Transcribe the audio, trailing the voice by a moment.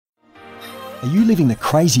Are you living the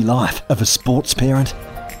crazy life of a sports parent?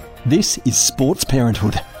 This is Sports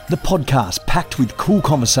Parenthood, the podcast packed with cool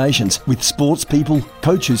conversations with sports people,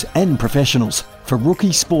 coaches and professionals for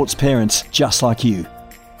rookie sports parents just like you.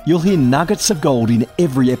 You'll hear nuggets of gold in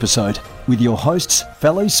every episode with your hosts,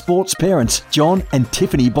 fellow sports parents John and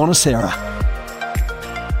Tiffany Bonacera.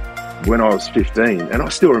 When I was 15, and I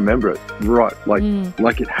still remember it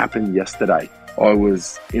like it happened yesterday. I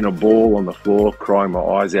was in a ball on the floor, crying my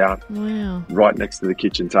eyes out, right next to the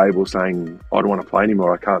kitchen table, saying, I don't want to play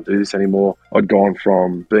anymore, I can't do this anymore. I'd gone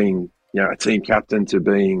from being, a team captain to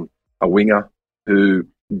being a winger who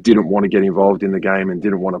didn't want to get involved in the game and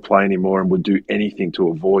didn't want to play anymore and would do anything to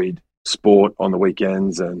avoid sport on the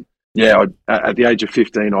weekends. And at the age of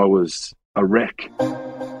 15, I was a wreck.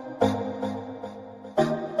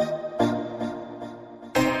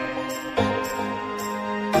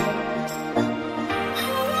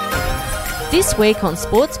 This week on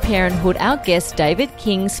Sports Parenthood, our guest David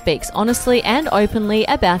King speaks honestly and openly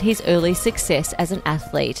about his early success as an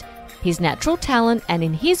athlete, his natural talent and,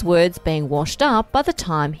 in his words, being washed up by the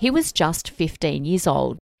time he was just 15 years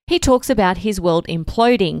old. He talks about his world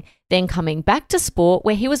imploding, then coming back to sport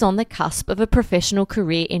where he was on the cusp of a professional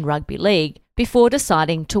career in rugby league before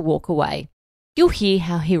deciding to walk away. You'll hear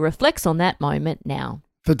how he reflects on that moment now.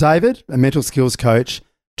 For David, a mental skills coach,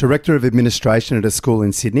 director of administration at a school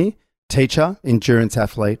in Sydney, teacher, endurance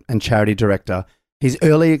athlete and charity director, his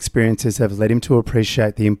early experiences have led him to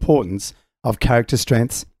appreciate the importance of character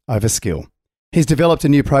strengths over skill. He's developed a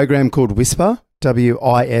new program called WISPA,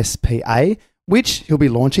 W-I-S-P-A, which he'll be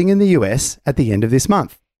launching in the US at the end of this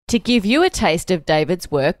month. To give you a taste of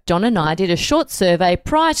David's work, John and I did a short survey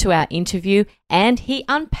prior to our interview and he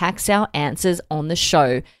unpacks our answers on the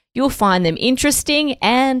show. You'll find them interesting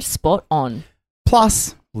and spot on.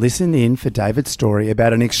 Plus, listen in for David's story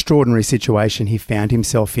about an extraordinary situation he found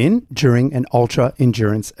himself in during an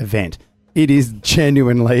ultra-endurance event. It is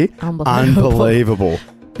genuinely unbelievable.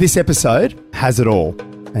 This episode has it all,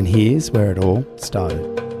 and here's where it all started.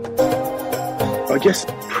 I guess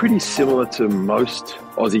pretty similar to most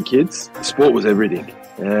Aussie kids, sport was everything.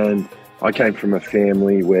 And I came from a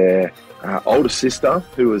family where older sister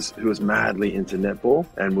who was madly into netball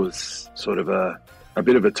and was sort of a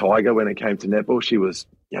bit of a tiger when it came to netball. She was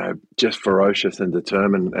just ferocious and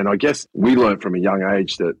determined. And I guess we learned from a young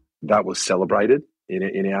age that was celebrated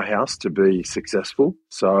in our house to be successful.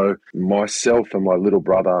 So myself and my little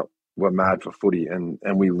brother were mad for footy and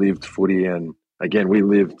we lived footy. And again, we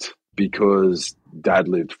lived because Dad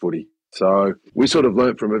lived footy. So we sort of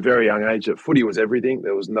learned from a very young age that footy was everything.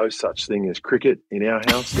 There was no such thing as cricket in our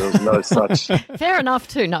house. There was no such... Fair enough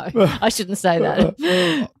too, no. I shouldn't say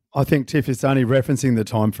that. I think, Tiff, it's only referencing the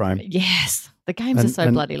time frame. Yes, the games are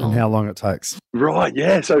so bloody long. And how long it takes. Right,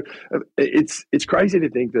 yeah. So it's crazy to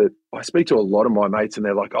think that I speak to a lot of my mates and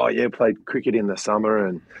they're like, oh, yeah, played cricket in the summer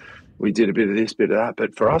and we did a bit of this, bit of that.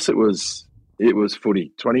 But for us, it was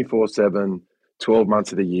footy 24/7, 12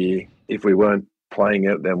 months of the year. If we weren't playing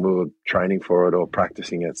it, then we were training for it or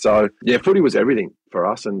practicing it. So, yeah, footy was everything for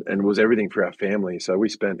us and was everything for our family. So we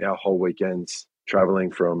spent our whole weekends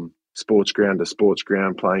traveling from sports ground to sports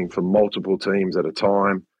ground, playing for multiple teams at a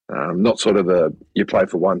time. Not sort of you play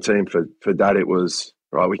for one team. For Dad, it was,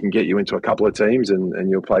 right, we can get you into a couple of teams and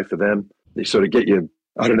you'll play for them. You sort of get you,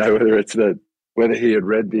 I don't know whether he had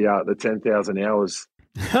read the 10,000 hours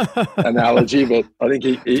analogy, but I think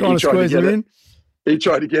he tried to get it. He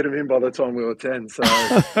tried to get him in by the time we were 10. So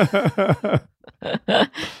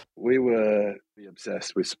we were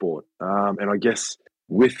obsessed with sport. And I guess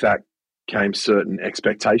with that came certain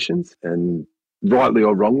expectations, and rightly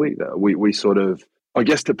or wrongly, we sort of, I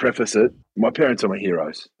guess to preface it, my parents are my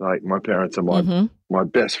heroes. Like my parents are my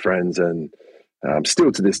best friends, and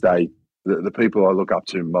still to this day, the people I look up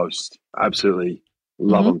to most. Absolutely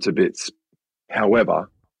love them to bits. However,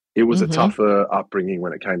 it was a tougher upbringing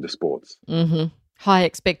when it came to sports. Mm-hmm. High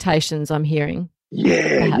expectations, I'm hearing.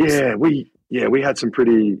 Yeah, perhaps. We had some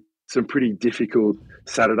pretty difficult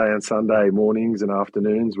Saturday and Sunday mornings and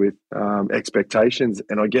afternoons with expectations.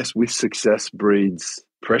 And I guess with success breeds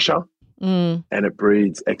pressure and it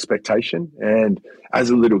breeds expectation. And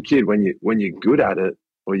as a little kid, when you're good at it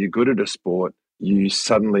or you're good at a sport, you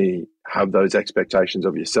suddenly have those expectations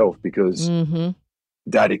of yourself because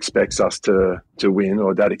Dad expects us to win,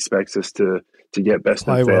 or Dad expects us to get best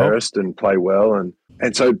and fairest and play well.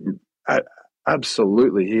 And so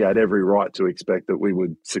absolutely, he had every right to expect that we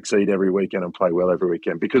would succeed every weekend and play well every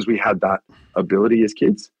weekend because we had that ability as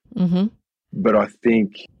kids. Mm-hmm. But I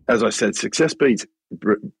think, as I said, success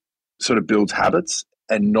sort of builds habits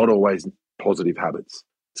and not always positive habits.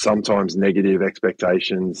 Sometimes negative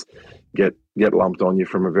expectations get get lumped on you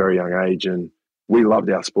from a very young age. And we loved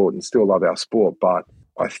our sport and still love our sport. But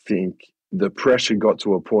I think the pressure got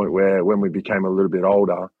to a point where when we became a little bit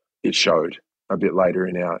older, it showed a bit later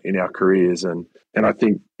in our careers. And I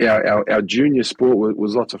think our junior sport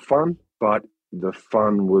was lots of fun, but the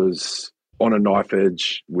fun was on a knife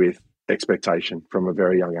edge with expectation from a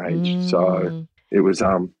very young age. So it was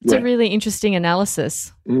it's a really interesting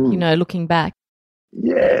analysis, looking back.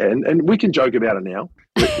 Yeah, and we can joke about it now.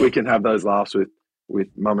 We can have those laughs with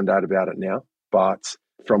mum and dad about it now. But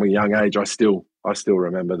from a young age, I still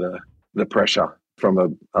remember the pressure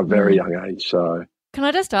from a very young age. So can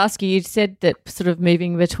I just ask you said that sort of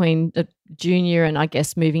moving between a junior and I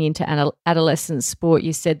guess moving into adolescent sport,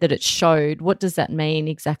 you said that it showed. What does that mean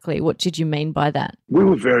exactly? What did you mean by that? We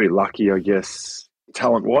were very lucky, I guess,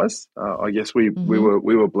 talent-wise. I guess we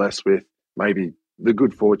were blessed with maybe the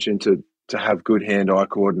good fortune to have good hand-eye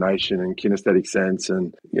coordination and kinesthetic sense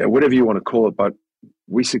and whatever you want to call it. But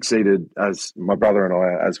we succeeded as my brother and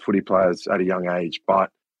I as footy players at a young age.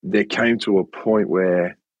 But there came to a point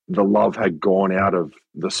where the love had gone out of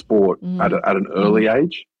the sport at an early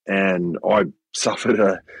age, and I suffered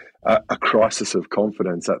a crisis of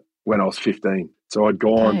confidence when I was 15. So I'd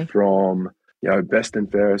gone from best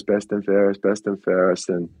and fairest,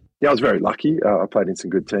 and I was very lucky. I played in some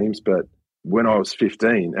good teams, but when I was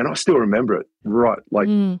 15, and I still remember it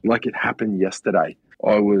like it happened yesterday.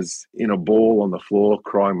 I was in a ball on the floor,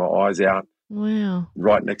 crying my eyes out. Wow!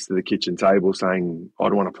 Right next to the kitchen table, saying, "I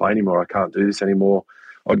don't want to play anymore. I can't do this anymore."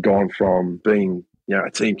 I'd gone from being,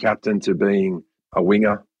 a team captain to being a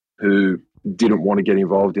winger who didn't want to get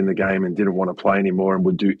involved in the game and didn't want to play anymore and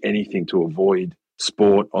would do anything to avoid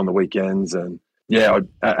sport on the weekends. And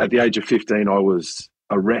at the age of 15, I was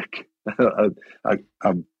a wreck,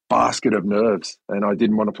 a basket of nerves, and I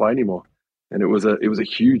didn't want to play anymore. And it was a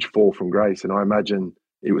huge fall from grace. And I imagine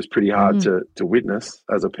it was pretty hard to witness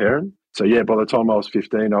as a parent. So, by the time I was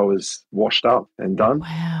 15, I was washed up and done.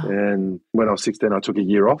 Wow. And when I was 16, I took a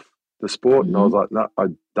year off the sport and I was like, no,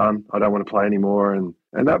 I'm done. I don't want to play anymore. And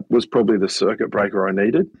that was probably the circuit breaker I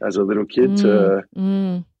needed as a little kid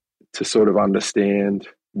to sort of understand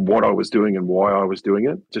what I was doing and why I was doing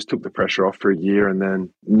it. Just took the pressure off for a year. And then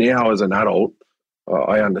now as an adult,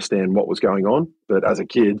 I understand what was going on. But as a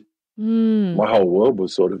kid, my whole world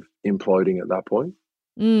was sort of imploding at that point.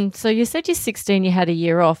 So you said you're 16, you had a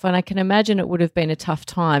year off, and I can imagine it would have been a tough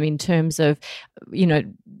time in terms of,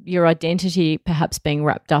 your identity perhaps being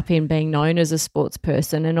wrapped up in being known as a sports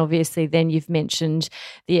person, and obviously then you've mentioned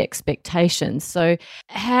the expectations. So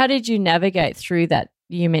how did you navigate through that?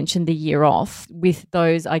 You mentioned the year off with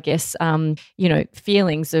those, I guess,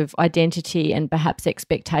 feelings of identity and perhaps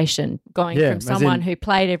expectation going from someone who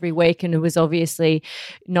played every week and who was obviously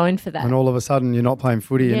known for that. And all of a sudden you're not playing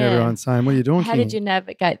footy and everyone's saying, what are you doing? How did you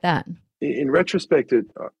navigate that? In retrospect,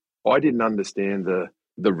 I didn't understand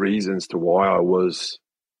the reasons to why I was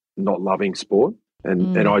not loving sport.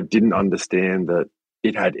 And I didn't understand that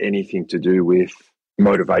it had anything to do with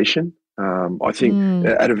motivation. I think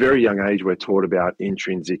at a very young age, we're taught about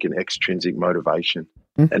intrinsic and extrinsic motivation.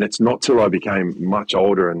 And it's not till I became much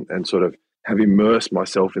older and sort of have immersed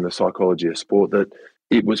myself in the psychology of sport that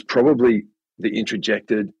it was probably the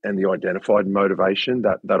introjected and the identified motivation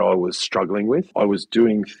that I was struggling with. I was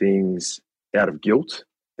doing things out of guilt.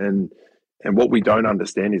 And what we don't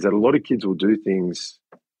understand is that a lot of kids will do things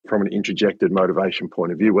from an introjected motivation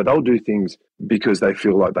point of view, where they'll do things because they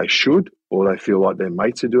feel like they should, or they feel like their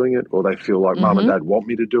mates are doing it, or they feel like mum and dad want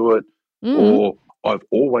me to do it, or I've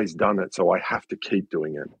always done it, so I have to keep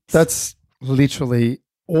doing it. That's literally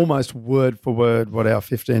almost word for word what our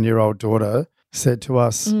 15-year-old daughter said to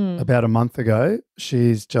us about a month ago.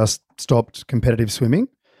 She's just stopped competitive swimming,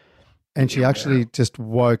 and she actually just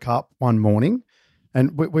woke up one morning,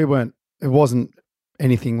 and it wasn't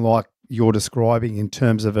anything like you're describing in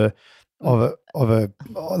terms of a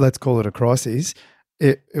let's call it a crisis.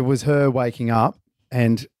 It was her waking up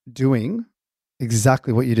and doing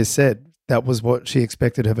exactly what you just said. That was what she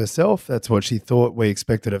expected of herself. That's what she thought we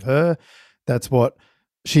expected of her. That's what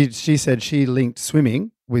she said. She linked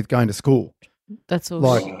swimming with going to school. That's all.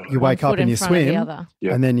 Like you wake up and you swim,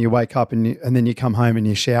 and then you wake up and then you come home and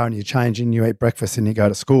you shower and you change and you eat breakfast and you go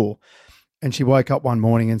to school. And she woke up one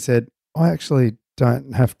morning and said, I actually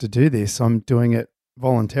don't have to do this. I'm doing it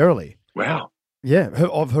voluntarily. Wow. Yeah,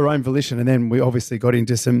 of her own volition. And then we obviously got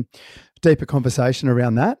into some deeper conversation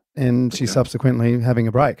around that, and she's subsequently having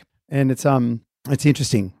a break. And it's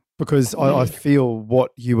interesting because I feel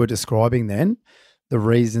what you were describing then, the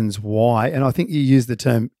reasons why, and I think you used the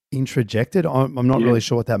term introjected. I'm not really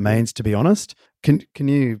sure what that means, to be honest. Can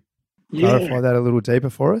you clarify that a little deeper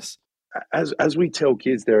for us? as we tell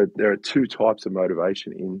kids, there are two types of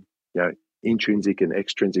motivation intrinsic and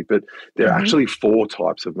extrinsic, but there are actually 4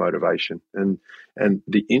 types of motivation. And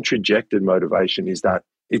the introjected motivation is that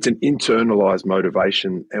it's an internalized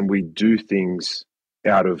motivation, and we do things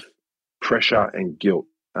out of pressure and guilt.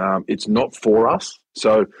 It's not for us.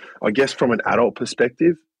 So I guess from an adult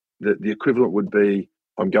perspective, the equivalent would be,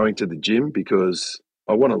 I'm going to the gym because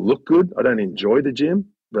I want to look good. I don't enjoy the gym,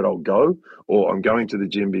 but I'll go. Or I'm going to the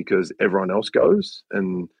gym because everyone else goes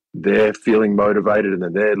and they're feeling motivated and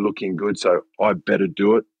then they're looking good, so I better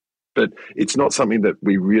do it. But it's not something that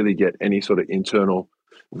we really get any sort of internal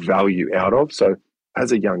value out of. So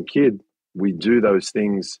as a young kid, we do those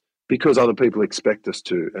things because other people expect us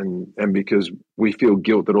to, and because we feel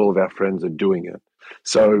guilt that all of our friends are doing it.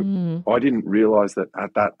 So I didn't realize that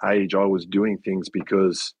at that age I was doing things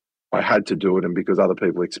because I had to do it and because other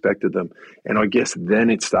people expected them. And I guess then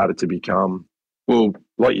it started to become, well,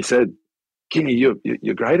 like you said, Kingy,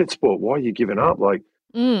 you're great at sport. Why are you giving up?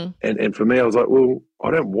 And for me, I was like, well,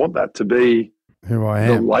 I don't want that to be who I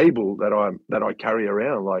am, the label that I carry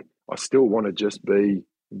around. Like, I still want to just be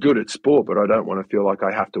good at sport, but I don't want to feel like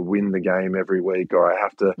I have to win the game every week, or I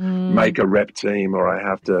have to make a rep team, or I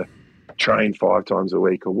have to train 5 times a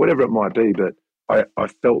week, or whatever it might be. But I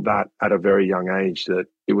felt that at a very young age, that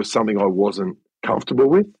it was something I wasn't comfortable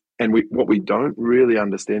with. And what we don't really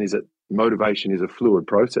understand is that motivation is a fluid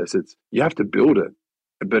process. You have to build it.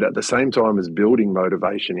 But at the same time as building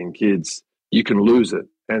motivation in kids, you can lose it.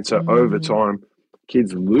 And so over time,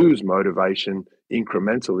 kids lose motivation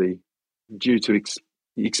incrementally due to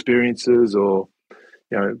experiences, or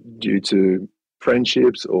due to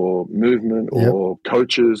friendships or movement or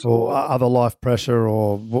coaches or other life pressure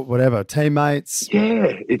or whatever, teammates.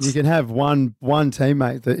 Yeah, you can have one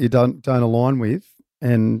teammate that you don't align with,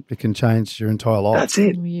 and it can change your entire life. That's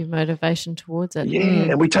it. Your motivation towards it. Yeah,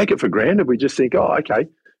 and we take it for granted. We just think, oh, okay,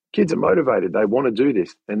 kids are motivated. They want to do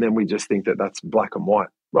this. And then we just think that that's black and white.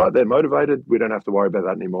 Right, they're motivated. We don't have to worry about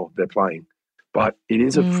that anymore. They're playing. But it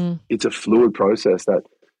is it's a fluid process that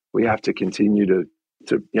we have to continue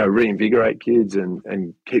to reinvigorate kids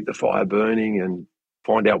and keep the fire burning and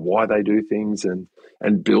find out why they do things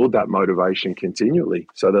and build that motivation continually,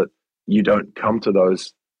 so that you don't come to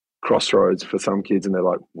those crossroads for some kids and they're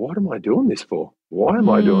like, what am I doing this for? Why am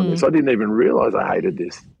I doing this? I didn't even realize I hated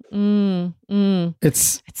this.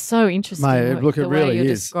 It's so interesting. Mate, look, it really you're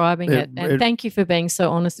is describing it. And thank you for being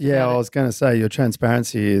so honest. Yeah, about I was going to say your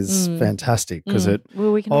transparency is fantastic, because it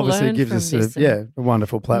we can obviously learn gives from us this a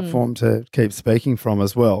wonderful platform to keep speaking from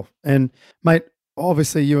as well. And mate,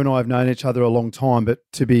 obviously you and I have known each other a long time, but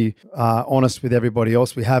to be honest with everybody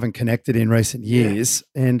else, we haven't connected in recent years.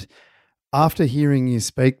 And after hearing you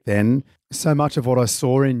speak then, so much of what I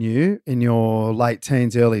saw in you in your late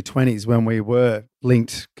teens, early 20s, when we were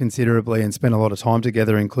linked considerably and spent a lot of time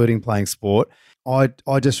together, including playing sport, I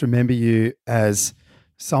just remember you as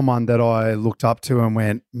someone that I looked up to and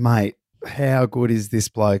went, mate, how good is this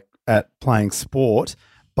bloke at playing sport,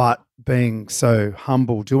 but being so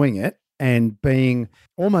humble doing it and being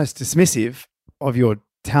almost dismissive of your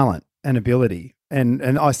talent and ability.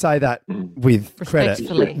 And I say that with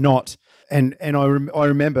credit, not... And I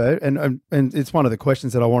remember, and it's one of the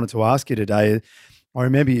questions that I wanted to ask you today. I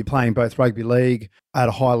remember you playing both rugby league at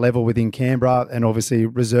a high level within Canberra, and obviously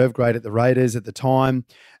reserve grade at the Raiders at the time,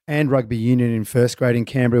 and rugby union in first grade in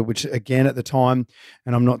Canberra, which again at the time,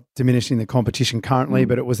 and I'm not diminishing the competition currently,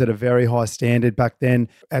 but it was at a very high standard back then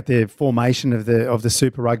at the formation of the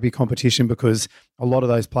Super Rugby competition, because a lot of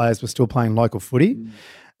those players were still playing local footy.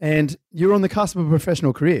 And you're on the cusp of a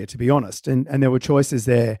professional career, to be honest, and there were choices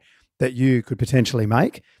there that you could potentially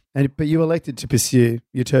make, but you elected to pursue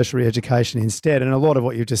your tertiary education instead. And a lot of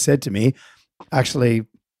what you've just said to me actually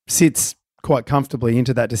sits quite comfortably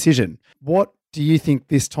into that decision. What do you think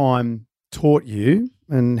this time taught you,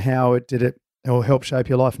 and how it help shape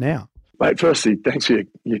your life now? Mate, firstly, thanks for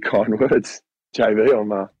your kind words, JV. I'm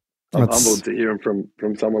humbled to hear them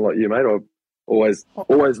from someone like you, mate. I've always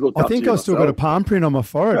looked up to you. I think I've still got a palm print on my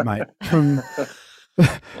forehead, mate, from...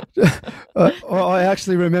 I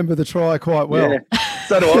actually remember the try quite well. Yeah,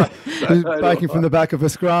 so do I. Baking from the back of a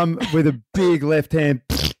scrum with a big left hand,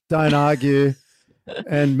 don't argue,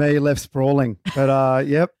 and me left sprawling. But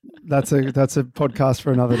yep, that's a podcast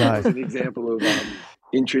for another day. It's an example of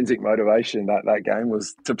intrinsic motivation. That game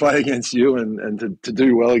was to play against you and to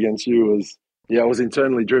do well against you was, I was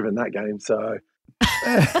internally driven that game. So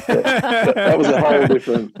that was a whole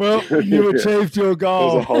different. Well, you achieved your goal.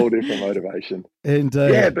 It was a whole different motivation. And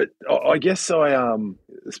but I guess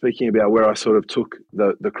speaking about where I sort of took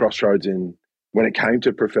the crossroads in when it came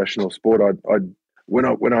to professional sport, when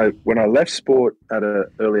I left sport at an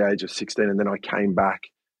early age of 16, and then I came back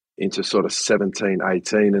into sort of 17,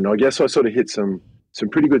 18, and I guess I sort of hit some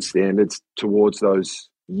pretty good standards towards those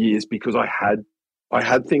years because I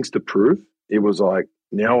had things to prove. It was like,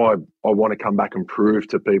 now I want to come back and prove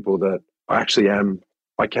to people that I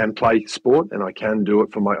can play sport and I can do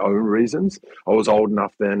it for my own reasons. I was old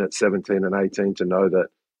enough then at 17 and 18 to know that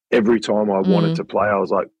every time I wanted to play, I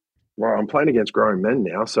was like, well, I'm playing against grown men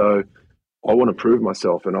now, so I want to prove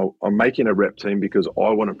myself, and I'm making a rep team because I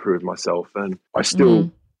want to prove myself. And I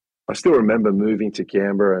still remember moving to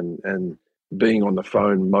Canberra and being on the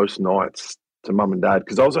phone most nights to mum and dad,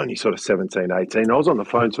 because I was only sort of 17, 18. I was on the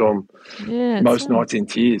phone to them most nights in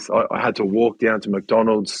tears. I had to walk down to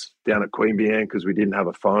McDonald's down at Queanbeyan because we didn't have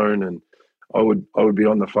a phone, and I would be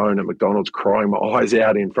on the phone at McDonald's crying my eyes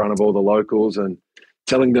out in front of all the locals and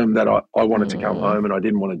telling them that I wanted to come home and I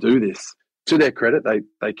didn't want to do this. To their credit,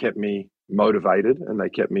 they kept me motivated and they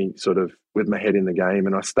kept me sort of with my head in the game,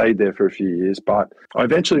 and I stayed there for a few years. But I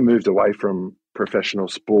eventually moved away from professional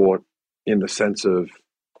sport in the sense of,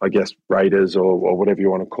 I guess, Raiders or whatever you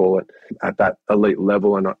want to call it, at that elite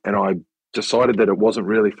level. And I decided that it wasn't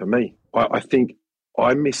really for me. I think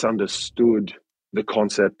I misunderstood the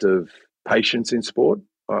concept of patience in sport.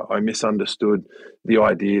 I misunderstood the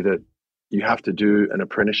idea that you have to do an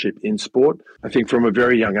apprenticeship in sport. I think from a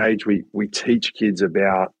very young age, we teach kids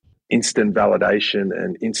about instant validation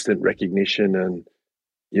and instant recognition, and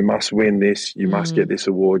you must win this, you must get this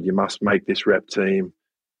award, you must make this rep team.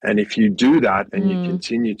 And if you do that and you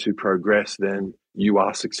continue to progress, then you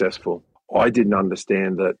are successful. I didn't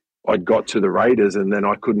understand that I'd got to the Raiders and then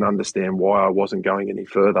I couldn't understand why I wasn't going any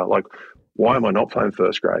further. Like, why am I not playing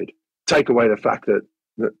first grade? Take away the fact that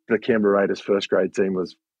the Canberra Raiders first grade team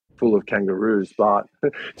was full of kangaroos, but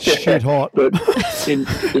shit hot. But in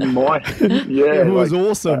my it was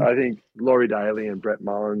awesome. I think Laurie Daly and Brett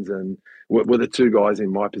Mullins and were the two guys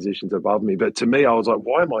in my positions above me. But to me, I was like,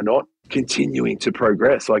 why am I not continuing to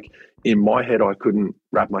progress? Like, in my head, I couldn't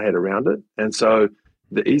wrap my head around it, and so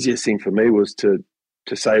the easiest thing for me was to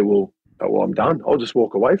say, well, I'm done. I'll just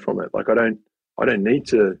walk away from it. Like, I don't need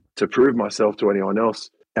to prove myself to anyone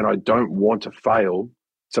else, and I don't want to fail.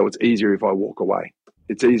 So it's easier if I walk away.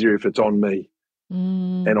 It's easier if it's on me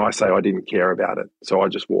and I say I didn't care about it. So I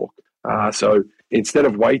just walk. So instead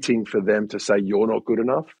of waiting for them to say you're not good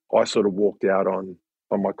enough, I sort of walked out on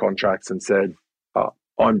my contracts and said,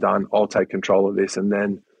 I'm done. I'll take control of this. And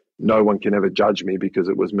then no one can ever judge me because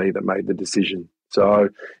it was me that made the decision. So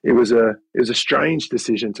it was a strange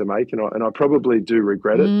decision to make, and I probably do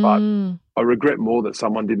regret it, but I regret more that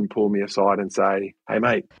someone didn't pull me aside and say, hey,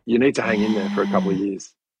 mate, you need to hang in there for a couple of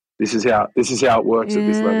years. This is how it works at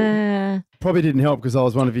this level. Probably didn't help because I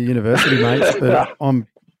was one of your university mates, but I'm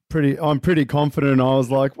pretty confident. I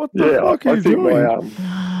was like, what the fuck are you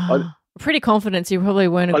doing? Pretty confident you probably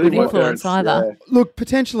weren't a good influence either. Yeah. Look,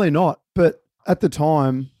 potentially not, but at the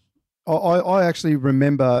time, I actually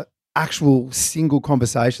remember actual single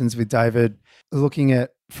conversations with David, looking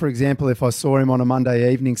at, for example, if I saw him on a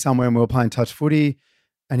Monday evening somewhere and we were playing touch footy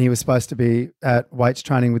and he was supposed to be at weights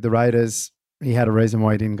training with the Raiders, he had a reason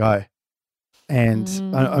why he didn't go. And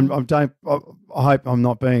I hope I'm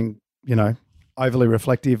not being, overly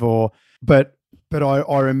reflective but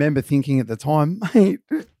I remember thinking at the time, mate,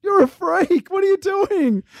 you're a freak. What are you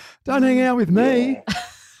doing? Don't hang out with me.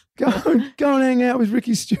 Go and hang out with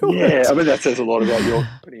Ricky Stewart. Yeah, I mean, that says a lot about your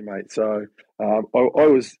company, mate. So I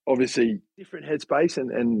was obviously different headspace,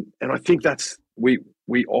 and I think that's we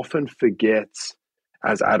often forget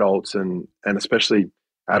as adults and especially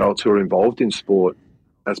adults who are involved in sport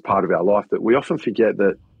as part of our life, that we often forget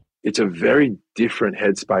that it's a very different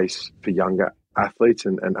headspace for younger athletes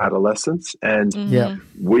and adolescents. And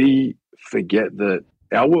we forget that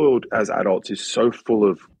our world as adults is so full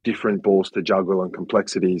of different balls to juggle and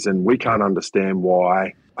complexities, and we can't understand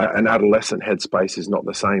why an adolescent headspace is not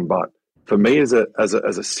the same. But for me as a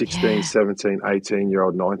 16, 17,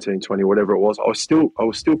 18-year-old, 19, 20, whatever it was, I was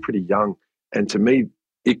still pretty young. And to me,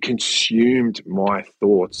 it consumed my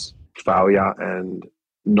thoughts, failure and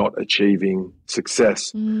not achieving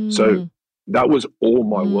success. So that was all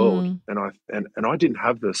my world. And I didn't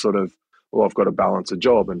have the sort of, well, I've got to balance a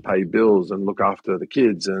job and pay bills and look after the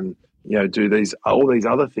kids and, do all these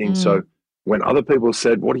other things. So when other people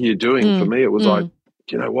said, what are you doing? For me, it was like,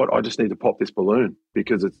 you know what? I just need to pop this balloon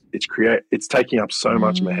because it's taking up so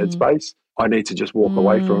much of my headspace. I need to just walk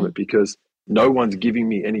away from it because no one's giving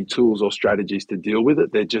me any tools or strategies to deal with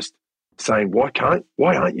it. They're just saying, why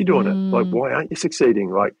aren't you doing it? Like, why aren't you succeeding?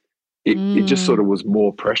 Like it just sort of was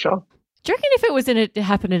more pressure. Do you reckon if it was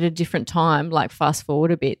happened at a different time, like fast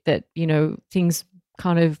forward a bit, that, things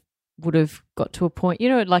kind of would have got to a point,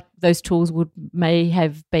 like those tools may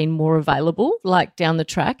have been more available, like down the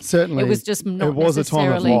track. Certainly. It was just not it was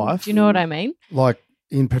necessarily, a time of life. Do you know what I mean? Like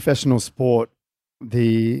in professional sport,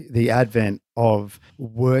 the advent of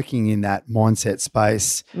working in that mindset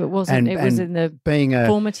space. It wasn't. It was in the being a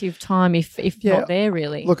formative time, if not there,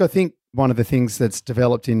 really. Look, I think one of the things that's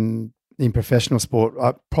developed in professional sport,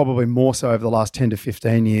 probably more so over the last 10 to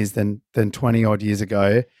 15 years than 20 odd years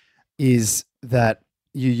ago, is that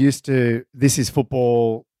you used to, this is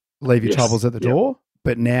football, leave your troubles at the door,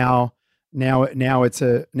 but now it's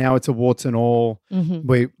a warts and all.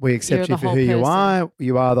 Mm-hmm. We accept you for who you are.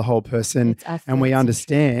 You are the whole person, and we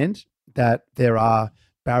understand that there are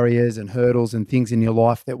barriers and hurdles and things in your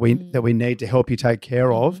life that we need to help you take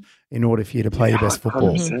care of in order for you to play your best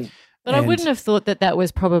football. 100%. But I wouldn't have thought that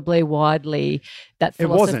was probably widely, that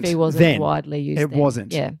philosophy wasn't widely used. It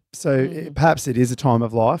wasn't. Yeah. So perhaps it is a time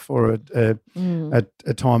of life or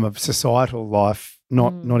a time of societal life,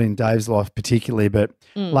 not in Dave's life particularly, but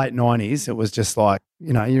late 90s, it was just like,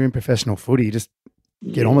 you're in professional footy, just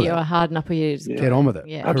get on with it. You're hard enough for you. Get on with it.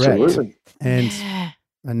 Yeah. Absolutely.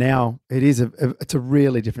 And now it is it's a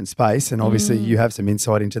really different space, and obviously you have some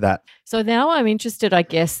insight into that. So now I'm interested, I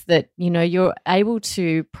guess, that you're able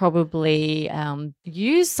to probably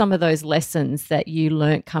use some of those lessons that you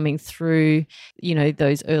learnt coming through,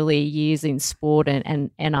 those early years in sport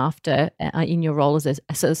and after in your role as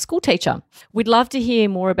a school teacher. We'd love to hear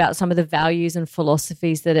more about some of the values and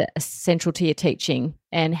philosophies that are central to your teaching,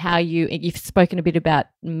 and how you've spoken a bit about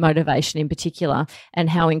motivation in particular, and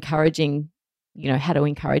how encouraging. How to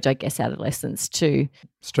encourage, I guess, adolescents to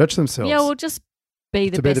stretch themselves. Yeah, or just be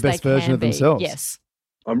the best version of themselves. Yes.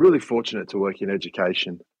 I'm really fortunate to work in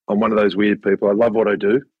education. I'm one of those weird people. I love what I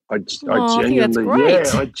do. I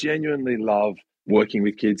genuinely love working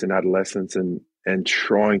with kids and adolescents and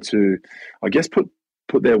trying to, I guess, put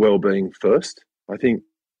their well-being first. I think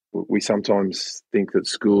we sometimes think that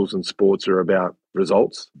schools and sports are about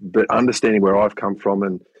results, but understanding where I've come from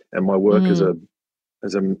and my work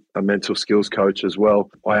as a mental skills coach as well,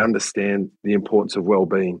 I understand the importance of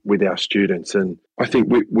well-being with our students. And I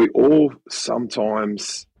think we all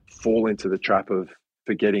sometimes fall into the trap of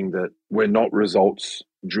forgetting that we're not results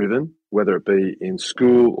driven, whether it be in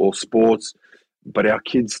school or sports, but our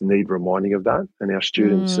kids need reminding of that, and our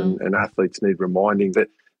students and athletes need reminding that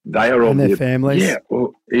they are and their families. Yeah,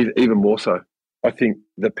 well, even more so. I think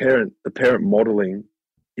the parent modeling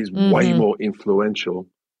is way more influential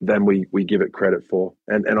than we give it credit for.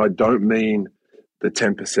 And I don't mean the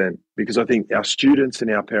 10%, because I think our students and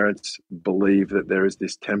our parents believe that there is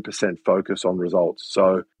this 10% focus on results.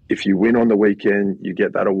 So if you win on the weekend, you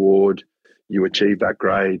get that award, you achieve that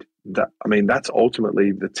grade. That's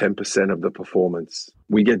ultimately the 10% of the performance.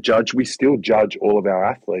 We still judge all of our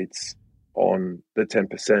athletes on the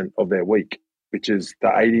 10% of their week, which is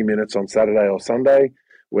the 80 minutes on Saturday or Sunday,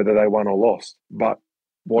 whether they won or lost. But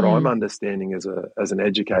what I'm understanding as an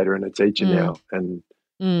educator and a teacher now, and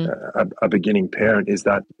a beginning parent, is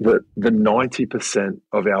that the 90%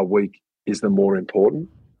 of our week is the more important.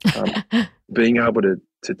 Being able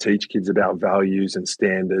to teach kids about values and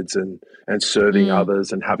standards and serving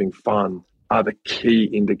others and having fun are the key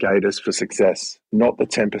indicators for success, not the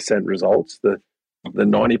 10% results. The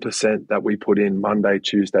 90% that we put in Monday,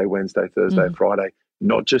 Tuesday, Wednesday, Thursday, Friday,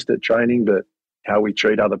 not just at training, but how we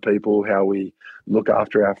treat other people, how we look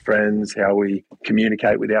after our friends, how we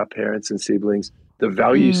communicate with our parents and siblings, the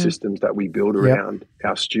value systems that we build around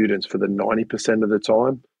our students for the 90% of the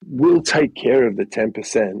time will take care of the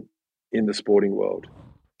 10% in the sporting world.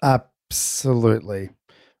 Absolutely.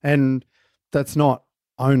 And that's not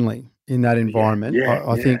only in that environment.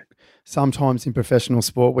 I think sometimes in professional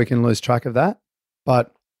sport we can lose track of that.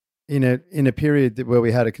 But in a period where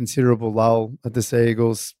we had a considerable lull at the Sea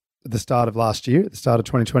Eagles at the start of last year, at the start of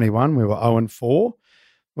 2021, we were 0-4.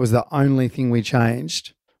 It was the only thing we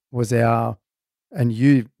changed was and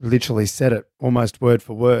you literally said it almost word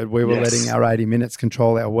for word, we were letting our 80 minutes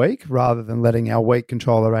control our week rather than letting our week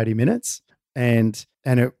control our 80 minutes. And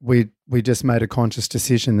we just made a conscious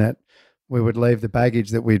decision that we would leave the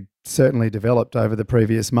baggage that we'd certainly developed over the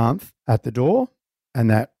previous month at the door,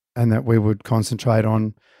 and that we would concentrate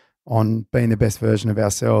on being the best version of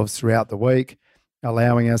ourselves throughout the week,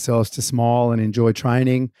 allowing ourselves to smile and enjoy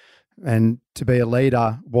training. And to be a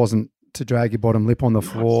leader wasn't to drag your bottom lip on the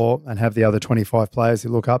floor and have the other 25 players who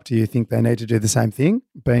look up to you think they need to do the same thing.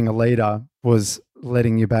 Being a leader was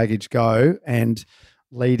letting your baggage go and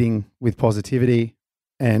leading with positivity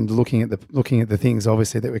and looking at the things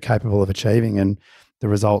obviously that we're capable of achieving, and the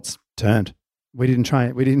results turned. We didn't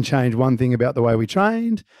change one thing about the way we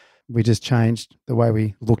trained. We just changed the way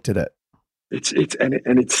we looked at it.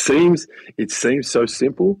 it seems so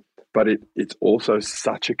simple, but it's also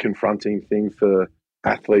such a confronting thing for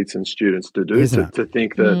athletes and students to do, to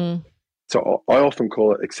think that. So I often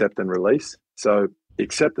call it accept and release. So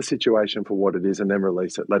accept the situation for what it is and then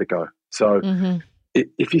release it, let it go. So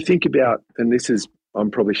if you think about, and this is, I'm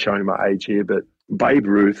probably showing my age here, but Babe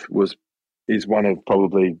Ruth is one of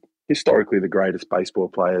probably historically the greatest baseball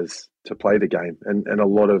players to play the game. And a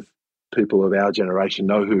lot of people of our generation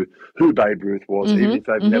know who Babe Ruth was, even if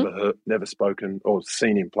they've never spoken or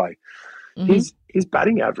seen him play. His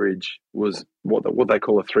batting average was what they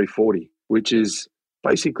call a 340, which is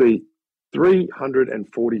basically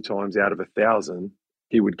 340 times out of 1,000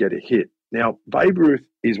 he would get a hit. Now, Babe Ruth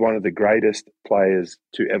is one of the greatest players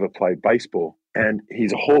to ever play baseball, and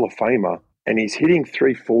he's a Hall of Famer, and he's hitting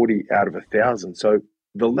 340 out of 1,000. So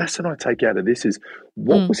the lesson I take out of this is,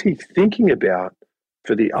 what was he thinking about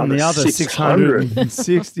for the other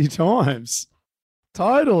 660 times?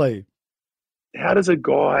 Totally. How does a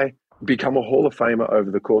guy become a Hall of Famer over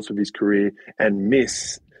the course of his career and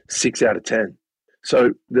miss 6 out of 10?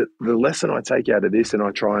 So the lesson I take out of this, and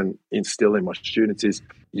I try and instill in my students, is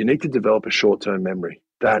you need to develop a short-term memory,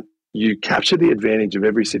 that you capture the advantage of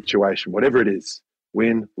every situation, whatever it is: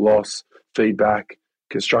 win, loss, feedback,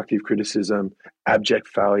 constructive criticism, abject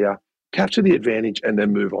failure. Capture the advantage and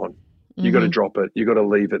then move on. You got to drop it. You got to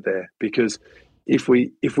leave it there, because if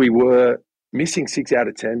we were missing 6 out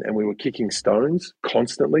of 10 and we were kicking stones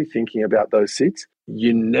constantly thinking about those 6,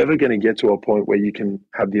 you're never going to get to a point where you can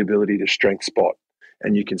have the ability to strength spot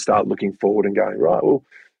and you can start looking forward and going, right, well,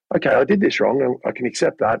 okay, I did this wrong. I can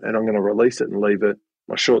accept that, and I'm going to release it and leave it.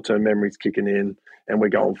 My short-term memory's kicking in and we're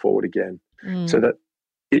going forward again. So that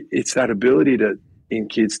it's that ability in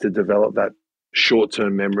kids to develop that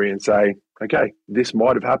short-term memory and say, okay, this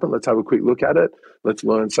might have happened. Let's have a quick look at it. Let's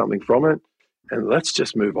learn something from it, and let's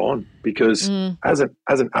just move on. Because as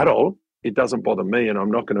an adult, it doesn't bother me, and I'm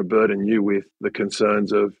not going to burden you with the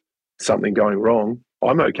concerns of something going wrong.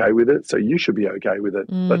 I'm okay with it, so you should be okay with it.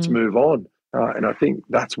 Let's move on. And I think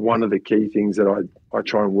that's one of the key things that I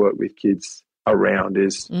try and work with kids around,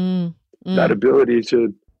 is that ability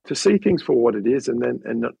to see things for what it is,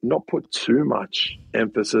 and not put too much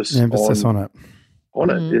emphasis on it.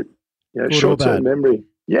 Short-term memory.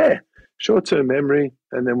 Yeah, short-term memory,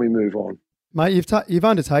 and then we move on. Mate, you've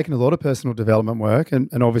undertaken a lot of personal development work and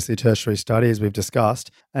obviously tertiary study, as we've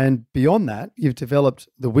discussed. And beyond that, you've developed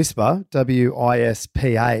the WISPA,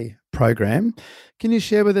 WISPA program. Can you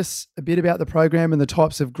share with us a bit about the program and the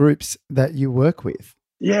types of groups that you work with?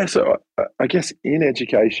 Yeah, so I guess in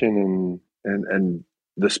education and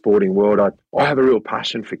the sporting world, I have a real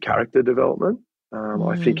passion for character development.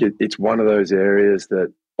 I think it's one of those areas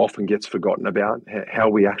that often gets forgotten about, how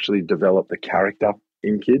we actually develop the character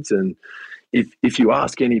in kids. And if you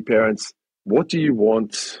ask any parents, what do you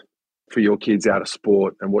want for your kids out of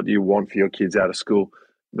sport and what do you want for your kids out of school,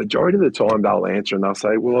 majority of the time they'll answer and they'll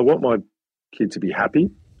say, well, I want my kid to be happy.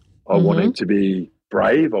 I want him to be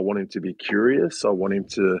brave. I want him to be curious. I want him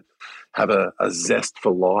to have a zest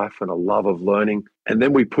for life and a love of learning. And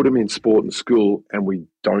then we put them in sport and school and we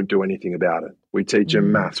don't do anything about it. We teach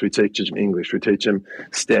them maths. We teach them English. We teach them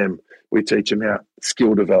STEM. We teach them how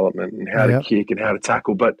skill development and how to kick and how to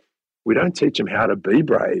tackle. But we don't teach them how to be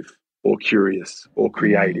brave or curious or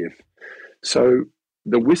creative. So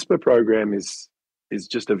the WISPA program is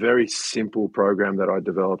just a very simple program that I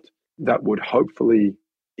developed that would hopefully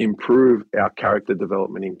improve our character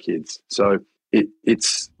development in kids. So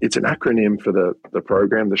it's an acronym for the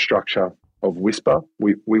program, the structure of WISPA.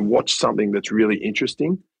 We watch something that's really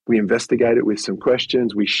interesting. We investigate it with some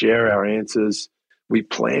questions. We share our answers. We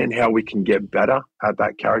plan how we can get better at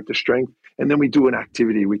that character strength. And then we do an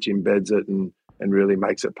activity which embeds it and really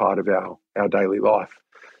makes it part of our daily life.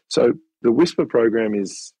 So the WISPA program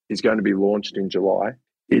is going to be launched in July.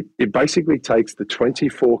 It basically takes the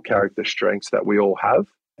 24 character strengths that we all have,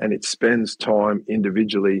 and it spends time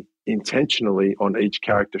individually, intentionally on each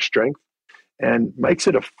character strength, and makes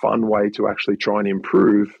it a fun way to actually try and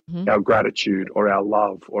improve our gratitude or our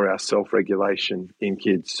love or our self-regulation in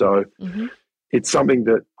kids. So it's something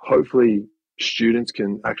that hopefully students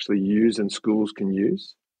can actually use and schools can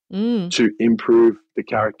use to improve the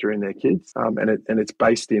character in their kids. And it's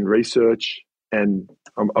based in research. And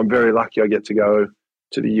I'm very lucky I get to go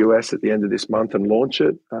to the US at the end of this month and launch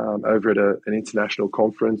it over at an international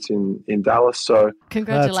conference in Dallas. So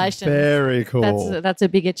congratulations. That's very cool. That's a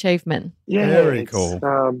big achievement. Yeah, very cool.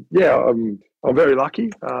 I'm very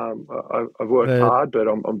lucky. I've worked hard, but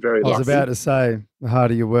I'm very lucky. I was about to say, the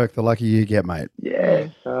harder you work, the luckier you get, mate. Yeah.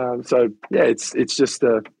 It's just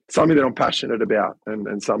something that I'm passionate about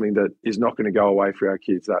and something that is not going to go away for our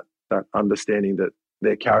kids, that understanding that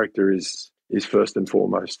their character is first and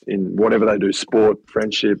foremost in whatever they do, sport,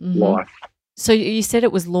 friendship, life. So you said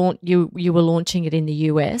it was you were launching it in the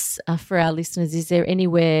US. For our listeners, is there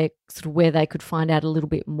anywhere sort of where they could find out a little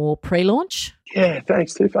bit more pre-launch? Yeah,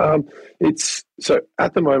 thanks, Tiff. It's so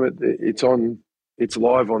at the moment it's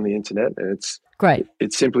live on the internet, and it's great.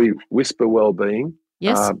 It's simply whisperwellbeing.au.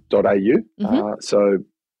 Yes. So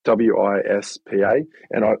WISPA,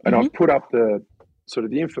 and I've put up the sort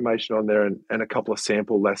of the information on there and a couple of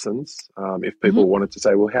sample lessons. If people wanted to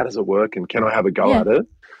say, well, how does it work, and can I have a go at it?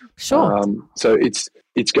 Sure. So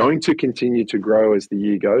it's going to continue to grow as the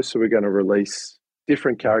year goes. So we're going to release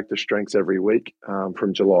different character strengths every week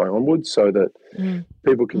from July onwards, so that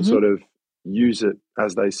people can sort of use it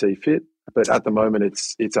as they see fit. But at the moment,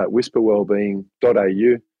 it's at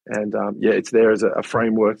whisperwellbeing.au, and it's there as a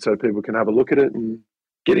framework so people can have a look at it and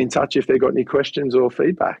get in touch if they've got any questions or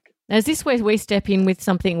feedback. Now, is this where we step in with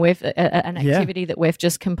something an activity that we've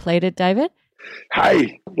just completed, David?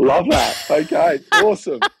 Hey, love that. Okay,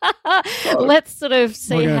 awesome. Let's sort of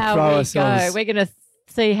see how we go. We're going to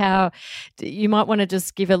see how you might want to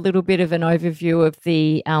just give a little bit of an overview of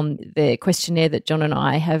the questionnaire that John and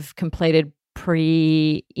I have completed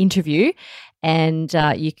pre-interview, and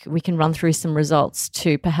we can run through some results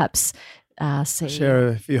to perhaps share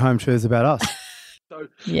a few home truths about us. So,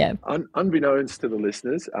 unbeknownst to the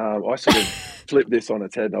listeners, I sort of flipped this on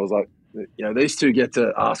its head, and I was like, these two get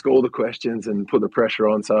to ask all the questions and put the pressure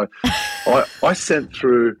on. So I sent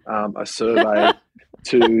through a survey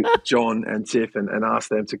to John and Tiff and asked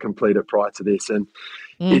them to complete it prior to this. And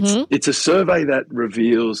it's a survey that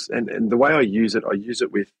reveals, and the way I use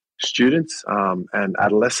it with students and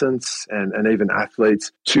adolescents and even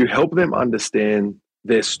athletes to help them understand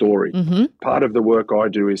their story. Part of the work I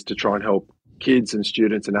do is to try and help kids and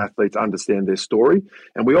students and athletes understand their story.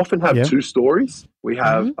 And we often have two stories. We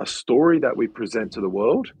have a story that we present to the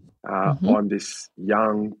world. I'm this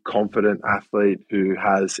young, confident athlete who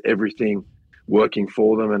has everything working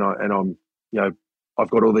for them, and I'm,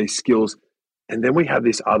 I've got all these skills. And then we have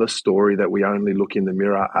this other story that we only look in the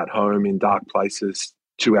mirror at home in dark places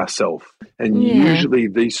to ourselves. And usually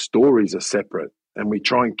these stories are separate, and we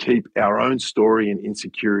try and keep our own story and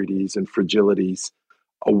insecurities and fragilities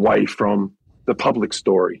away from the public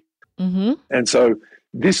story. And so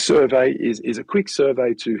this survey is a quick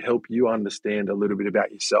survey to help you understand a little bit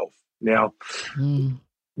about yourself. Now,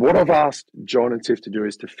 what I've asked John and Tiff to do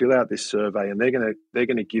is to fill out this survey, and they're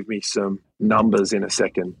gonna give me some numbers in a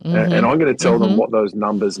second, and I'm going to tell them what those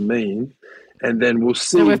numbers mean, and then we'll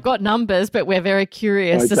see. So we've got numbers, but we're very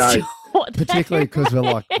curious as to what particularly because we're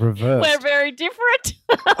like reversed. We're very different.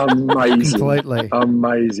 Amazing. Completely.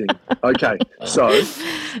 Amazing. Okay. So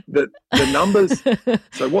the numbers,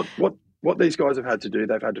 so what these guys have had to do,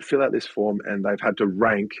 they've had to fill out this form, and they've had to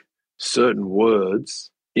rank certain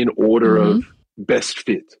words in order of best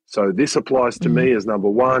fit. So this applies to me as number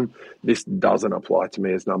 1. This doesn't apply to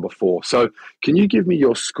me as number 4. So can you give me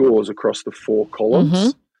your scores across the 4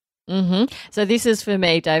 columns? So this is for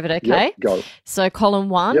me, David, okay? Yep, go. So column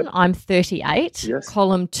 1, I'm 38. Yes.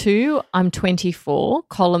 Column 2, I'm 24.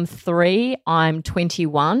 Column 3, I'm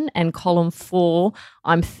 21. And column 4,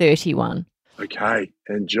 I'm 31. Okay.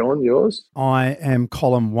 And John, yours? I am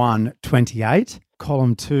column 1, 28.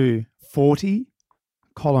 Column 2, 40.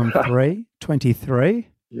 Column 3, 23.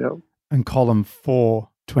 Yep. And column 4,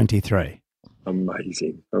 23.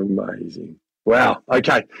 Amazing. Wow.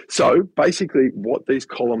 Okay. So basically what these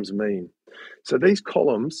columns mean. So these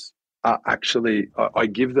columns are actually, I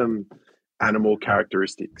give them animal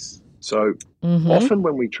characteristics. So often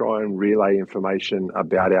when we try and relay information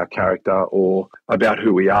about our character or about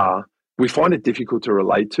who we are, we find it difficult to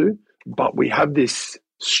relate to, but we have this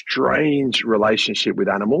strange relationship with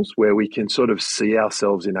animals where we can sort of see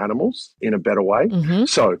ourselves in animals in a better way.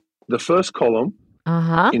 So the first column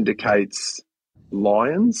indicates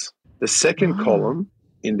lions. The second column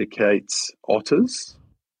indicates otters.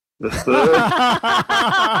 The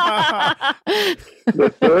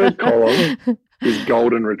third column is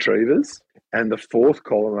golden retrievers. And the fourth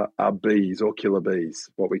column are bees or killer bees,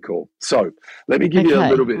 what we call. So let me give you a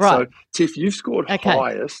little bit. Right. So Tiff, you've scored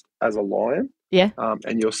highest as a lion. Yeah.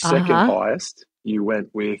 And your second highest, you went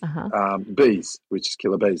with bees, which is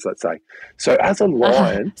killer bees, let's say. So as a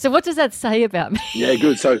lion. So what does that say about me? Yeah,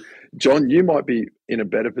 good. So John, you might be in a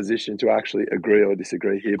better position to actually agree or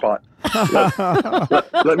disagree here, but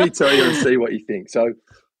let me tell you and see what you think. So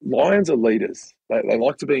lions are leaders. They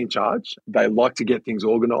like to be in charge. They like to get things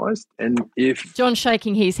organised. And if John's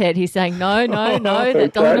shaking his head, he's saying, no,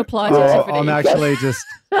 that doesn't apply to Tiffany. I'm actually just,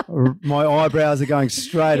 my eyebrows are going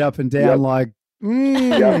straight up and down like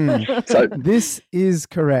Yep. So This is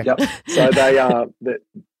correct. yep. So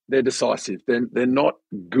they're decisive. They're not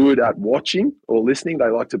good at watching or listening. They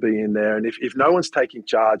like to be in there. And if no one's taking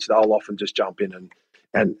charge, they'll often just jump in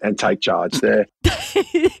and take charge. They're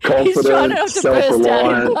confident,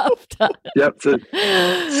 self-reliant. Yep.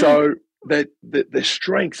 So the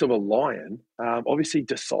strengths of a lion, obviously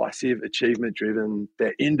decisive, achievement-driven.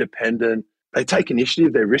 They're independent. They take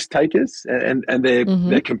initiative. They're risk takers, and they're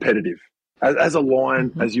competitive, as a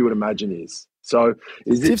lion, as you would imagine, is. So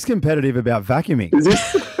Tiff's competitive about vacuuming. Is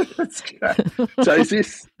this? That's great. So is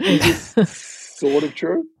this sort of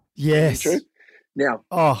true? Yes. True. Now,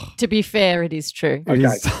 To be fair, it is true. It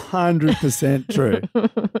is 100% true.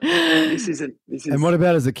 this is. And what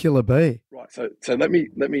about as a killer bee? Right. So let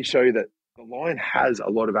me show you that the lion has a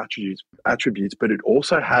lot of attributes, but it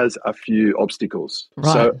also has a few obstacles.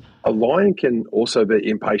 Right. So a lion can also be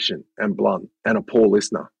impatient and blunt and a poor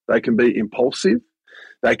listener. They can be impulsive.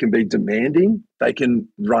 They can be demanding. They can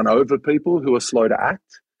run over people who are slow to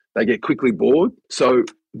act. They get quickly bored. So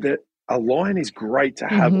a lion is great to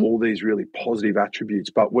have all these really positive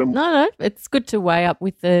attributes. But No, it's good to weigh up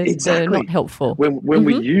with the not helpful. When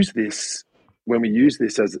we use this,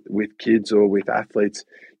 as with kids or with athletes,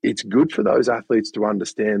 it's good for those athletes to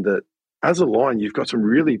understand that as a lion, you've got some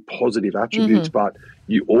really positive attributes, but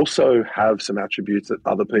you also have some attributes that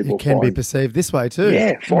other people can be perceived this way too.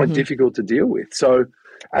 Yeah, find difficult to deal with. So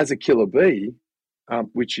as a killer bee,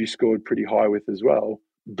 which you scored pretty high with as well,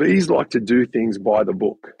 bees like to do things by the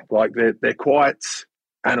book. Like they're quite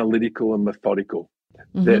analytical and methodical.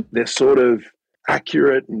 They're sort of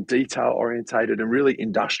accurate and detail orientated and really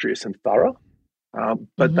industrious and thorough.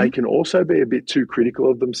 But they can also be a bit too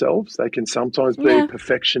critical of themselves. They can sometimes be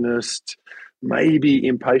perfectionist, maybe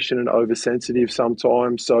impatient and oversensitive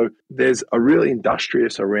sometimes. So there's a really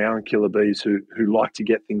industrious around killer bees who like to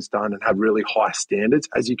get things done and have really high standards,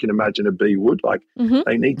 as you can imagine a bee would. Like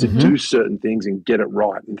they need to do certain things and get it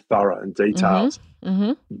right and thorough and details.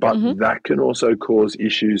 But that can also cause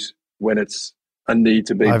issues when it's a need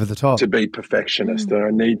to be over the top, to be perfectionist, or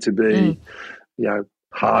a need to be,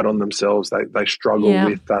 hard on themselves. They struggle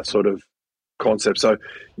with that sort of concept. So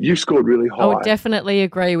you scored really high. I would definitely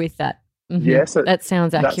agree with that. Yeah, so that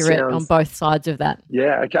sounds accurate on both sides of that.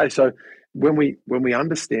 Yeah, okay. So when we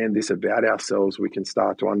understand this about ourselves, we can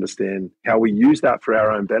start to understand how we use that for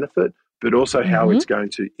our own benefit, but also how it's going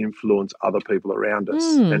to influence other people around us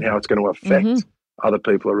and how it's going to affect other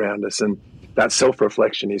people around us. And that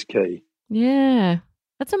self-reflection is key. Yeah,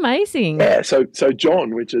 that's amazing. Yeah, so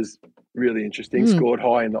John, which is really interesting, scored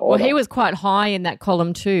high in the otter. Well, he was quite high in that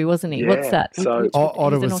column too, wasn't he? Yeah, What's that? So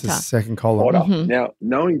otter was the second column. Otter. Now,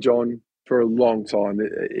 knowing John for a long time,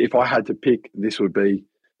 if I had to pick, this would be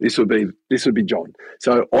John.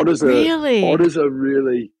 So otters are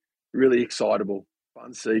really, really excitable,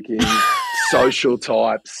 fun-seeking, social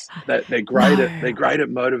types. They're great at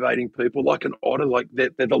motivating people. Like an otter, like they're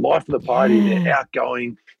the life of the party. They're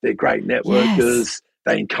outgoing. They're great networkers. Yes.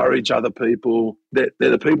 They encourage other people. They're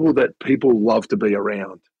the people that people love to be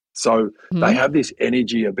around. So they have this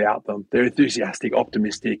energy about them. They're enthusiastic,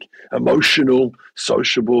 optimistic, emotional,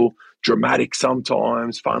 sociable, dramatic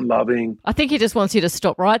sometimes, fun-loving. I think he just wants you to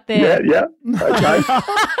stop right there. Yeah. Okay.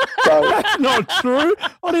 So, that's not true.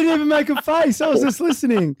 I didn't even make a face. I was just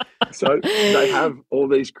listening. So they have all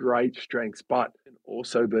these great strengths, but can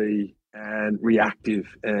also be reactive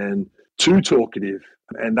and too talkative.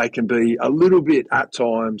 And they can be a little bit at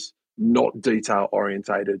times not detail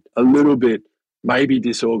orientated, a little bit maybe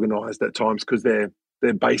disorganized at times because they're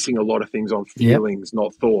basing a lot of things on feelings,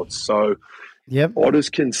 not thoughts. So otters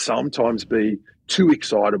can sometimes be too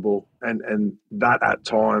excitable, and that at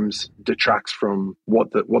times detracts from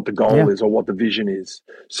what the goal is or what the vision is.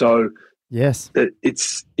 So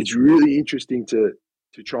it's really interesting to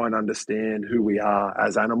try and understand who we are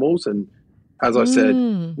as animals, and as I said,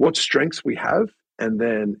 what strengths we have, and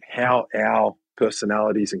then how our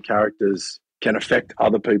personalities and characters can affect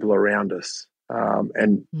other people around us.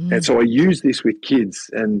 And so I use this with kids,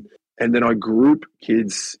 and then I group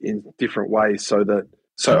kids in different ways so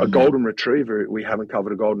a golden retriever, we haven't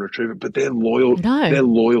covered a golden retriever, but they're loyal. No. They're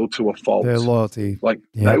loyal to a fault. Their loyalty.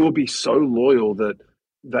 They will be so loyal that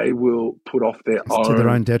they will put off their own, to their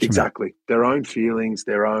own detriment. Exactly. Their own feelings,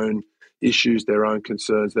 their own issues, their own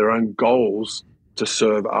concerns, their own goals to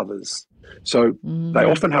serve others. So they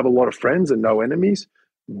often have a lot of friends and no enemies,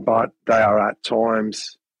 but they are at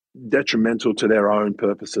times detrimental to their own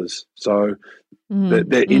purposes. So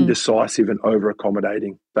they're indecisive and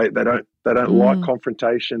over-accommodating. They don't like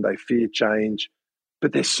confrontation. They fear change,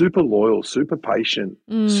 but they're super loyal, super patient,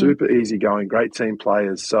 super easygoing, great team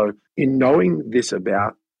players. So in knowing this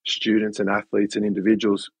about students and athletes and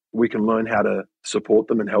individuals, we can learn how to support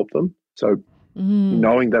them and help them. So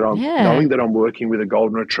knowing that I'm working with a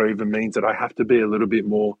golden retriever means that I have to be a little bit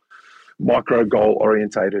more micro goal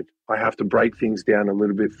orientated. I have to break things down a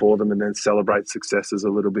little bit for them and then celebrate successes a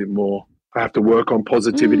little bit more. I have to work on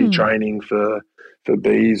positivity training for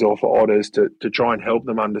bees or for otters to try and help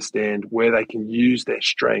them understand where they can use their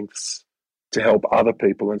strengths to help other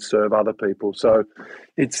people and serve other people. So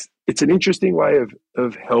it's an interesting way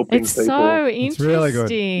of helping people. It's so interesting. It's really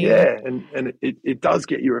good. Yeah, and it does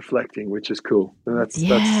get you reflecting, which is cool. And that's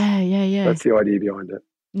the idea behind it.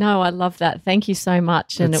 No, I love that. Thank you so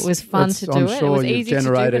much. And it was fun to do I'm it. sure It was you've easy to do,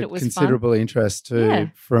 generated but it was considerable fun. interest too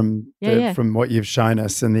from what you've shown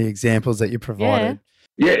us and the examples that you provided.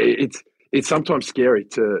 Yeah, it's sometimes scary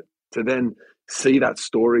to then see that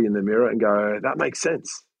story in the mirror and go, that makes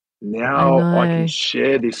sense. Now I can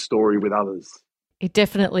share this story with others. It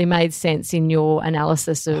definitely made sense in your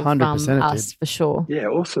analysis of 100% us, for sure. Yeah,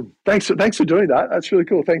 awesome. Thanks for doing that. That's really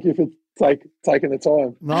cool. Thank you for taking the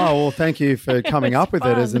time. No, well, thank you for coming up with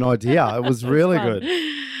it as an idea. It was really good.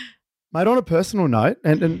 Mate, on a personal note,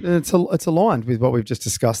 and it's aligned with what we've just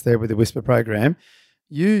discussed there with the Whisper program,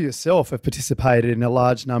 you yourself have participated in a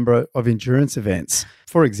large number of endurance events.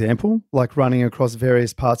 For example, like running across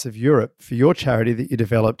various parts of Europe for your charity that you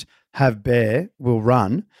developed, Have Bear Will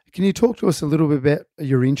Run. Can you talk to us a little bit about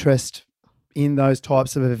your interest in those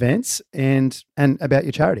types of events and about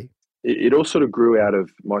your charity? It all sort of grew out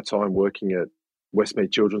of my time working at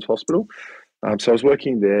Westmead Children's Hospital. So I was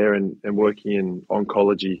working there and working in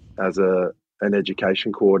oncology as an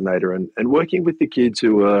education coordinator and working with the kids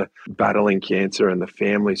who were battling cancer and the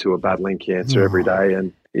families who were battling cancer every day.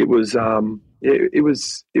 And it was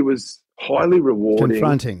highly rewarding,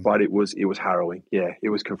 confronting, but it was harrowing. Yeah, it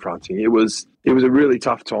was confronting. It was a really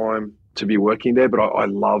tough time to be working there, but I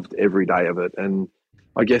loved every day of it. And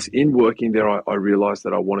I guess in working there, I realized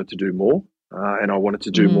that I wanted to do more and I wanted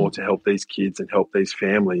to do more to help these kids and help these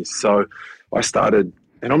families. So I started,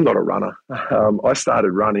 and I'm not a runner, I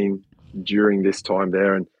started running during this time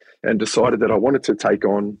there and decided that I wanted to take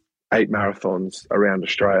on 8 marathons around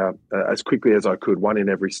Australia as quickly as I could, one in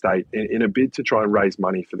every state, in a bid to try and raise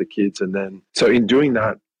money for the kids. And then, so in doing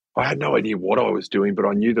that, I had no idea what I was doing, but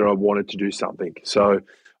I knew that I wanted to do something. So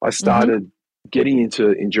I started getting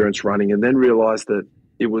into endurance running and then realized that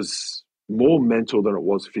it was more mental than it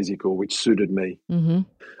was physical, which suited me.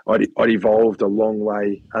 I'd evolved a long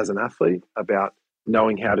way as an athlete about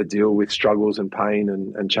knowing how to deal with struggles and pain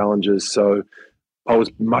and challenges. So I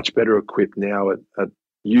was much better equipped now at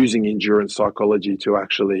using endurance psychology to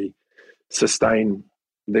actually sustain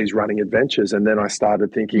these running adventures. And then I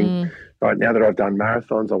started thinking, right, now that I've done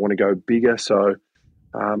marathons, I want to go bigger. So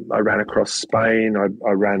I ran across Spain. I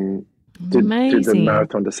did the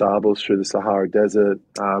Marathon des Sables through the Sahara Desert.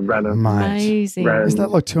 Amazing. Is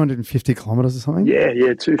that like 250 kilometers or something? Yeah.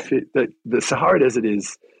 The Sahara Desert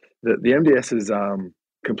is, the MDS is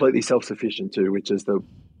completely self-sufficient too, which is the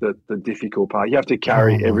difficult part. You have to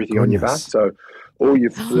carry everything on your back. So all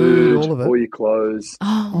your food, all your clothes,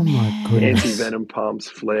 my goodness, anti-venom pumps,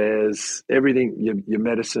 flares, everything, your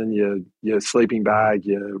medicine, your sleeping bag,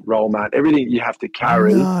 your roll mat, everything you have to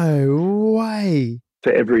carry. No way.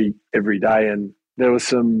 For every day. And there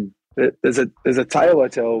was there's a tale I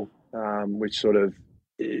tell, which sort of,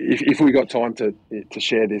 if we got time to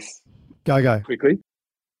share this go quickly.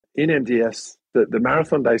 In MDS, the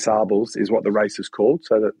Marathon des Sables is what the race is called.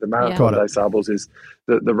 So the Marathon des Sables is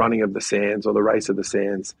the running of the sands or the race of the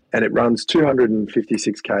sands. And it runs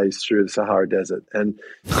 256 Ks through the Sahara Desert. And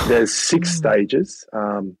there's 6 stages.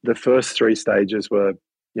 The first 3 stages were,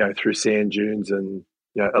 through sand dunes and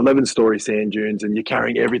 11-story sand dunes, and you're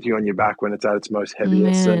carrying everything on your back when it's at its most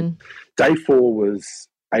heaviest. And day 4 was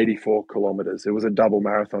 84 kilometers. It was a double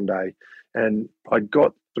marathon day. And I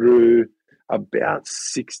got through about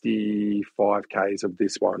 65 Ks of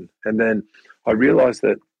this one. And then I realized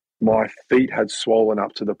that my feet had swollen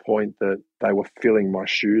up to the point that they were filling my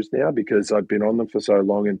shoes now because I'd been on them for so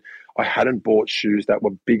long and I hadn't bought shoes that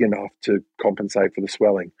were big enough to compensate for the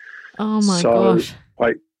swelling. Oh my gosh.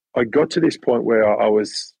 I got to this point where I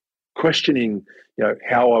was questioning,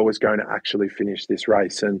 how I was going to actually finish this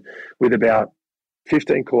race. And with about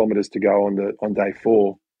 15 kilometers to go on day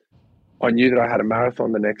 4, I knew that I had a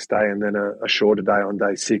marathon the next day and then a shorter day on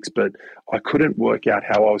day 6, but I couldn't work out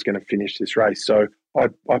how I was going to finish this race. So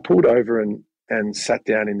I pulled over and sat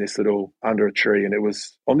down in this little under a tree. And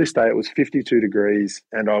on this day, it was 52 degrees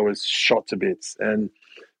and I was shot to bits and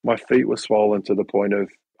my feet were swollen to the point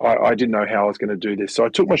of, I didn't know how I was going to do this. So I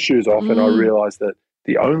took my shoes off and I realized that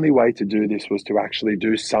the only way to do this was to actually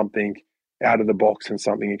do something out of the box and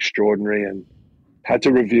something extraordinary. And had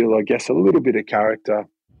to reveal, I guess, a little bit of character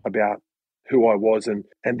about who I was. And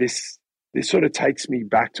this sort of takes me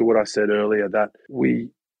back to what I said earlier, that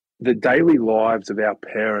the daily lives of our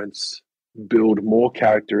parents build more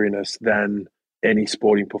character in us than any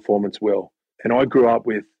sporting performance will. And I grew up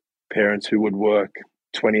with parents who would work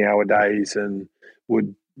 20-hour days and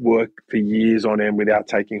would work for years on end without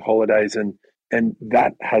taking holidays. And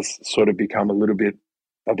that has sort of become a little bit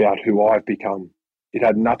about who I've become. It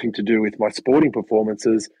had nothing to do with my sporting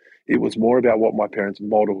performances. It was more about what my parents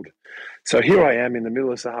modeled. So here I am in the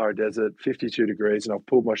middle of Sahara Desert, 52 degrees, and I've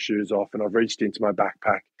pulled my shoes off and I've reached into my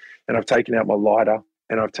backpack and I've taken out my lighter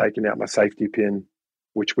and I've taken out my safety pin,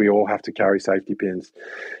 which we all have to carry safety pins.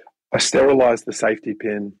 I sterilized the safety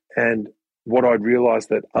pin, and what I'd realized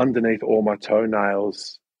that underneath all my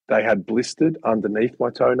toenails, they had blistered underneath my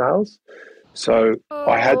toenails. So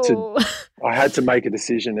I had to make a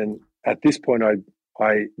decision. And at this point,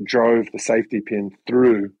 I drove the safety pin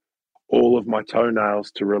through all of my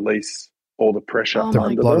toenails to release all the pressure under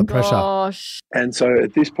them. Gosh. And so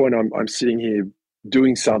at this point, I'm sitting here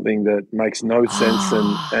doing something that makes no sense.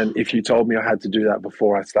 And if you told me I had to do that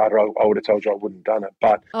before I started, I would have told you I wouldn't have done it.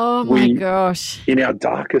 But in our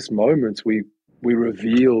darkest moments, we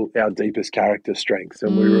reveal our deepest character strengths,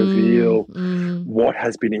 and we reveal what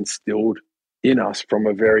has been instilled in us from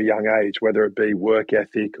a very young age, whether it be work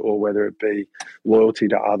ethic or whether it be loyalty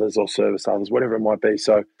to others or service to others, whatever it might be.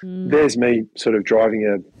 So there's me sort of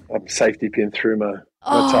driving a safety pin through my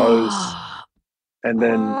toes and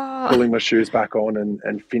then pulling my shoes back on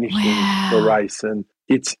and finishing the race. And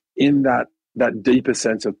it's in that deeper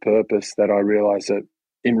sense of purpose that I realize that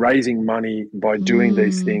in raising money by doing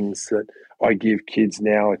these things, that I give kids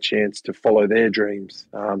now a chance to follow their dreams.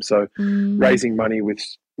 So raising money with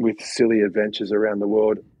silly adventures around the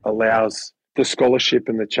world allows the scholarship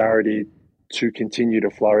and the charity to continue to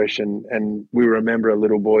flourish. And we remember a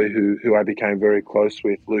little boy who I became very close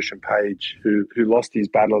with, Lucian Page, who lost his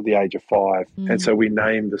battle at the age of 5. And so we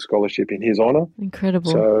named the scholarship in his honour.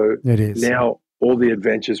 Incredible. So it is. Now all the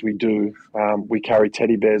adventures we do, we carry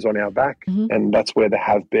teddy bears on our back, and that's where the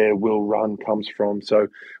Have Bear Will Run comes from. So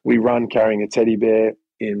we run carrying a teddy bear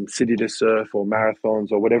in City to Surf or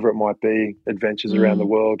marathons or whatever it might be, adventures around the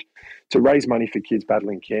world, to raise money for kids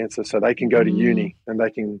battling cancer so they can go to uni and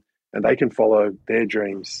they can follow their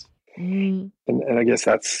dreams. And I guess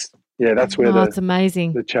that's where that's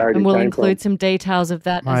amazing. The charity and we'll came include from. some details of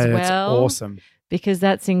that as well. That's awesome. Because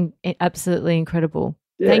that's absolutely incredible.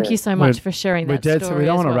 Thank you so much for sharing that story. So we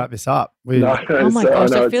don't want to wrap this up. Oh my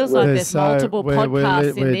gosh, it feels like there's multiple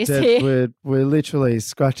podcasts in this here. We're literally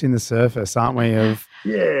scratching the surface, aren't we,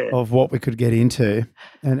 of what we could get into.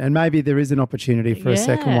 And maybe there is an opportunity for a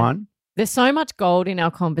second one. There's so much gold in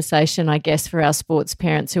our conversation, I guess, for our sports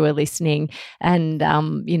parents who are listening. And,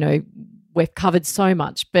 we've covered so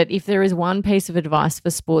much. But if there is one piece of advice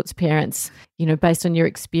for sports parents, based on your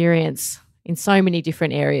experience in so many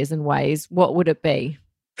different areas and ways, what would it be?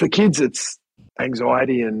 For kids, it's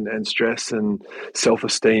anxiety and stress and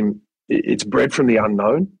self-esteem. It's bred from the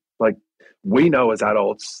unknown. Like, we know as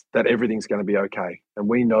adults that everything's going to be okay. And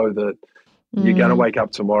we know that you're going to wake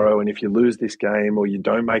up tomorrow, and if you lose this game or you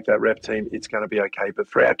don't make that rep team, it's going to be okay. But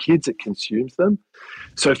for our kids, it consumes them.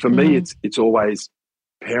 So for me, it's always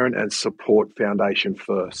parent and support foundation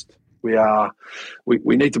first. We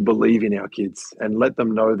need to believe in our kids and let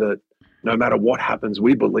them know that no matter what happens,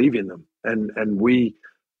 we believe in them and we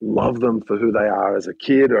love them for who they are as a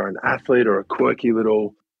kid or an athlete or a quirky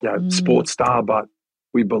little sports star, but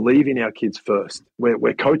we believe in our kids first.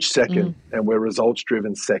 We're coached second and we're results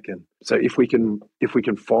driven second. So if we can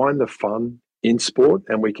find the fun in sport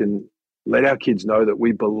and we can let our kids know that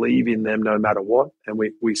we believe in them no matter what, and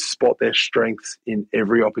we spot their strengths in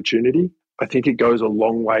every opportunity, I think it goes a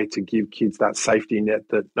long way to give kids that safety net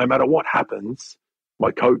that no matter what happens,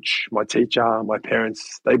 my coach, my teacher, my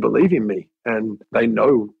parents, they believe in me and they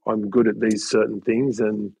know I'm good at these certain things,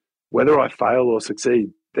 and whether I fail or succeed,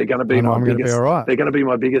 they're going to be They're going to be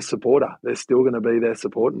my biggest supporter. They're still going to be there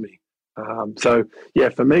supporting me.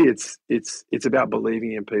 For me, it's about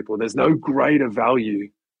believing in people. There's no greater value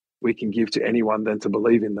we can give to anyone than to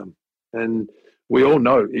believe in them. And we all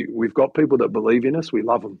know we've got people that believe in us. We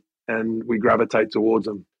love them and we gravitate towards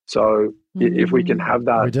them. So if we can have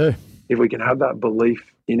that, we do. If we can have that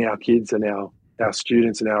belief in our kids and our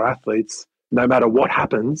students and our athletes, no matter what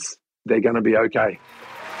happens, they're going to be okay.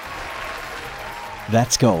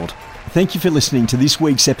 That's gold. Thank you for listening to this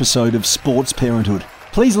week's episode of Sports Parenthood.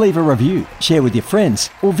 Please leave a review, share with your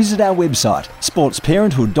friends, or visit our website,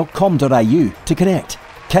 sportsparenthood.com.au to connect.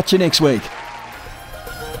 Catch you next week.